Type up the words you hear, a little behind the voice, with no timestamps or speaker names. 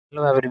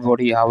Hello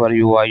everybody, how are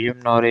you? I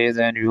am Norez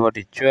and your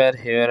teacher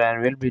here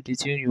and will be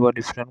teaching you a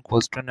different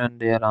question and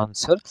their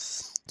answer.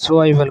 So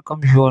I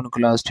welcome you on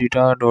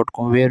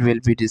classtheta.com where we'll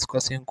be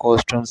discussing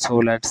questions. So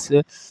let's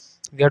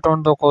get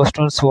on the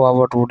question. So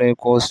our today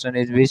question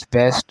is which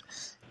best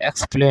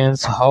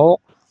explains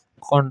how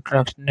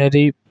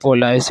contractionary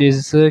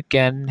policies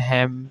can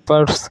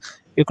hamper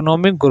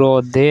economic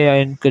growth.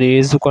 They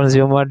increase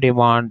consumer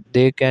demand.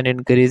 They can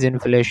increase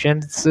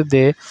inflation.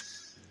 They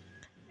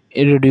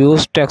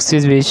reduce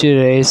taxes which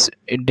raise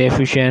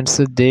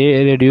deficits.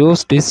 They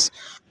reduce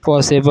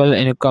disposable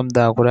income.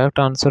 The correct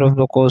answer of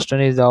the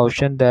question is the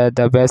option that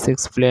the best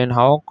explain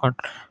how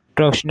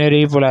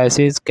contractionary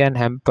policies can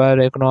hamper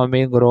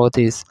economic growth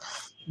is.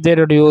 They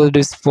reduce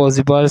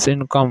disposable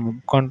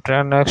income.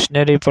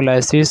 Contractionary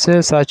policies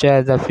such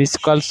as the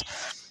fiscal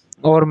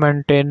or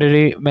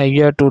monetary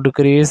measure to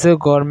decrease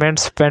government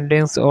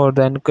spendings or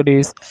the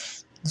increase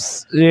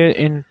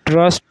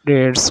interest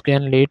rates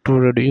can lead to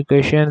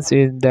reductions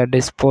in the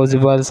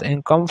disposable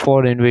income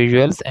for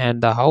individuals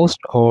and the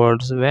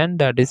households. When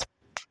the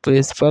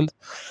disposable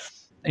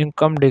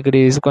income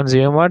decreases,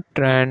 consumers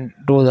tend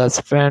to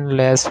spend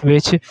less,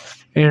 which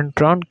in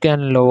turn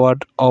can lower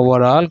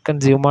overall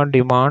consumer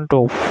demand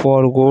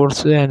for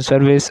goods and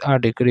services. A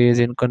decrease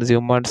in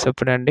consumer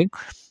spending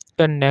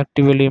can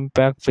negatively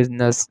impact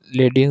business,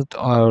 leading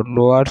to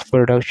lower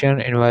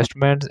production,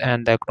 investments,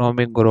 and the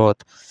economic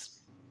growth.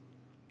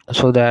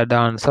 So that the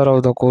answer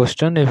of the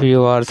question. If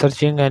you are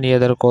searching any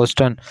other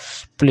question,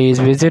 please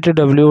visit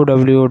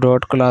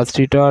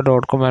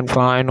www.classtheta.com and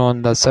find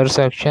on the search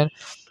section.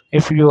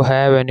 If you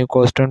have any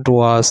question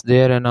to ask,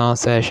 there are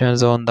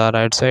sessions on the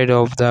right side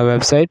of the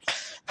website.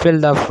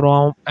 Fill the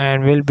form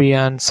and we'll be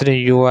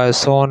answering you as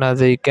soon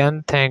as I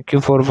can. Thank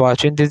you for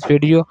watching this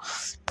video.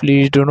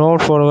 Please do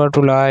not forget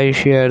to like,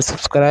 share,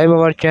 subscribe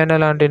our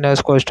channel. Until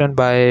next question,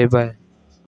 bye bye.